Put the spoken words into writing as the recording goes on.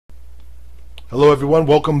Hello everyone,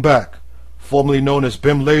 welcome back. Formerly known as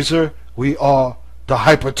BIM Laser, we are the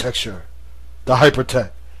HYPERTECTURE, the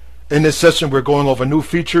HYPERTECT. In this session we're going over new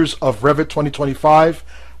features of Revit 2025,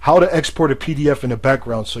 how to export a PDF in the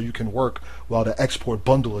background so you can work while the export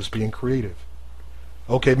bundle is being created.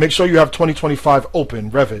 Okay, make sure you have 2025 open,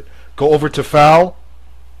 Revit. Go over to File,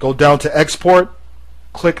 go down to Export,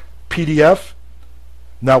 click PDF.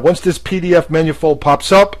 Now once this PDF manifold pops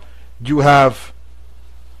up, you have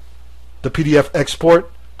the PDF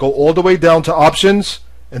export. Go all the way down to Options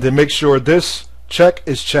and then make sure this check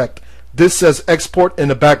is checked. This says Export in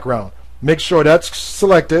the background. Make sure that's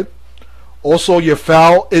selected. Also your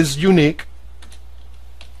file is unique,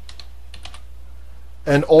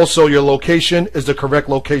 and also your location is the correct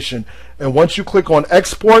location. And once you click on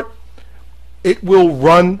Export, it will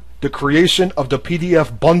run the creation of the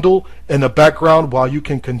PDF bundle in the background while you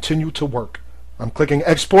can continue to work. I'm clicking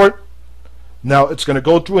Export. Now it's going to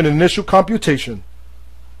go through an initial computation.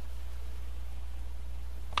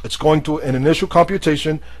 It's going through an initial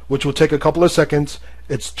computation which will take a couple of seconds.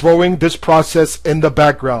 It's throwing this process in the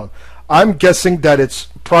background. I'm guessing that it's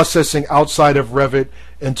processing outside of Revit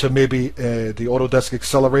into maybe the Autodesk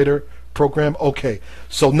Accelerator program. Okay,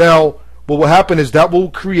 so now what will happen is that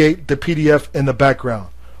will create the PDF in the background.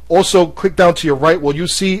 Also click down to your right. What you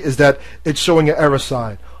see is that it's showing an error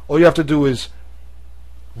sign. All you have to do is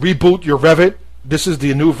reboot your Revit. This is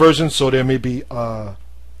the new version, so there may be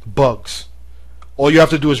bugs. All you have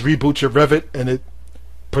to do is reboot your Revit and it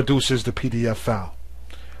produces the PDF file.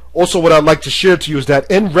 Also, what I'd like to share to you is that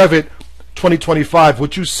in Revit 2025,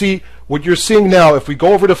 what you're seeing now, if we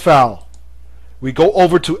go over to File, we go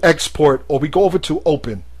over to Export, or we go over to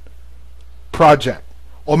Open, Project,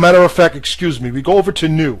 or matter of fact, excuse me, we go over to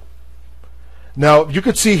New. Now you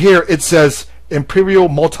can see here it says Imperial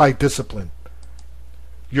Multidiscipline.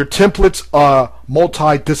 Your templates are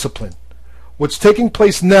multi-discipline. What's taking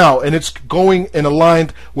place now, and it's going and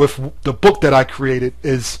aligned with the book that I created,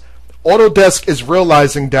 is Autodesk is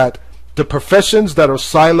realizing that the professions that are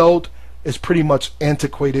siloed is pretty much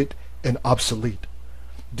antiquated and obsolete.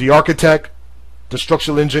 The architect, the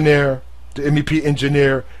structural engineer, the MEP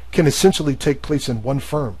engineer can essentially take place in one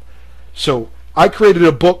firm. So I created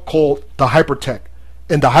a book called the HYPERTECT.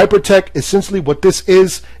 And the HYPERTECT, essentially what this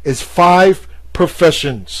is 5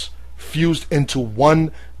 professions fused into one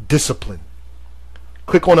discipline.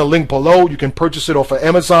 Click on a link below. You can purchase it off of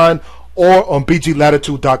Amazon or on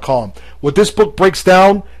bglatitude.com. What this book breaks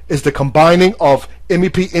down is the combining of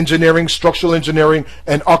MEP engineering, structural engineering,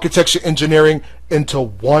 and architecture engineering into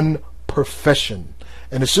one profession.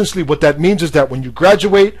 And essentially what that means is that when you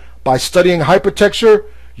graduate by studying HYPERTECTURE,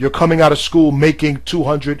 you're coming out of school making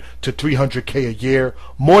 200 to 300K a year,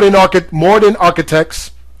 more than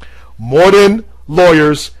architects, more than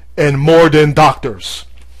lawyers, and more than doctors.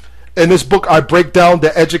 In this book, I break down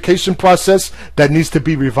the education process that needs to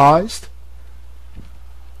be revised.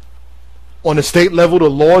 On the state level, the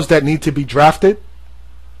laws that need to be drafted,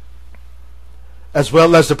 as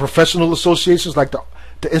well as the professional associations like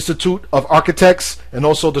the Institute of Architects and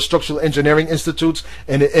also the Structural Engineering Institutes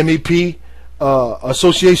and the MEP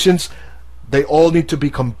associations. They all need to be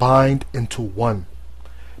combined into one.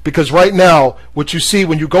 Because right now, what you see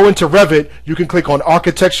when you go into Revit, you can click on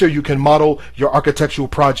architecture, you can model your architectural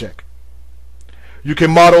project. You can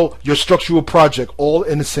model your structural project, all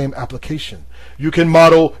in the same application. You can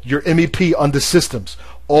model your MEP under systems,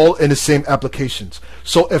 all in the same applications.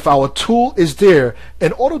 So if our tool is there,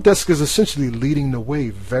 and Autodesk is essentially leading the way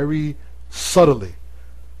very subtly,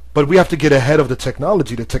 but we have to get ahead of the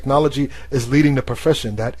technology. The technology is leading the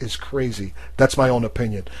profession. That is crazy. That's my own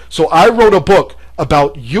opinion. So I wrote a book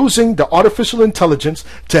about using the artificial intelligence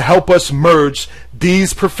to help us merge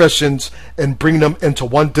these professions and bring them into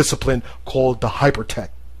one discipline called the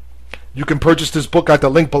HYPERTECT. You can purchase this book at the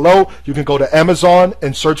link below. You can go to Amazon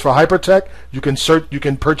and search for HYPERTECT. You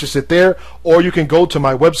can purchase it there, or you can go to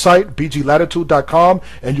my website bglatitude.com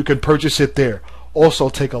and you can purchase it there. Also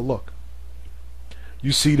take a look.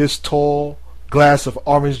 You see this tall glass of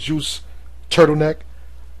orange juice turtleneck?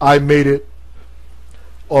 I made it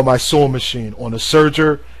on my sewing machine, on a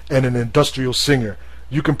serger and an industrial singer.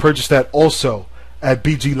 You can purchase that also at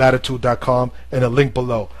bglatitude.com and a link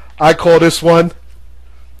below. I call this one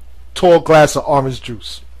tall glass of orange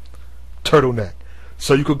juice turtleneck.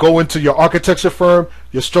 So you could go into your architecture firm,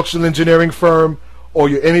 your structural engineering firm, or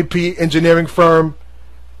your MEP engineering firm,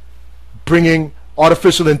 bringing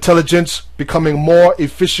artificial intelligence, becoming more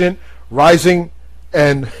efficient, rising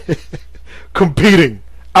and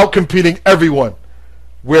outcompeting everyone,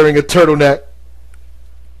 wearing a turtleneck,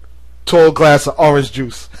 tall glass of orange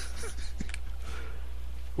juice.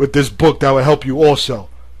 with this book that will help you also,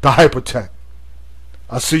 the HYPERTECT.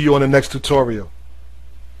 I'll see you on the next tutorial.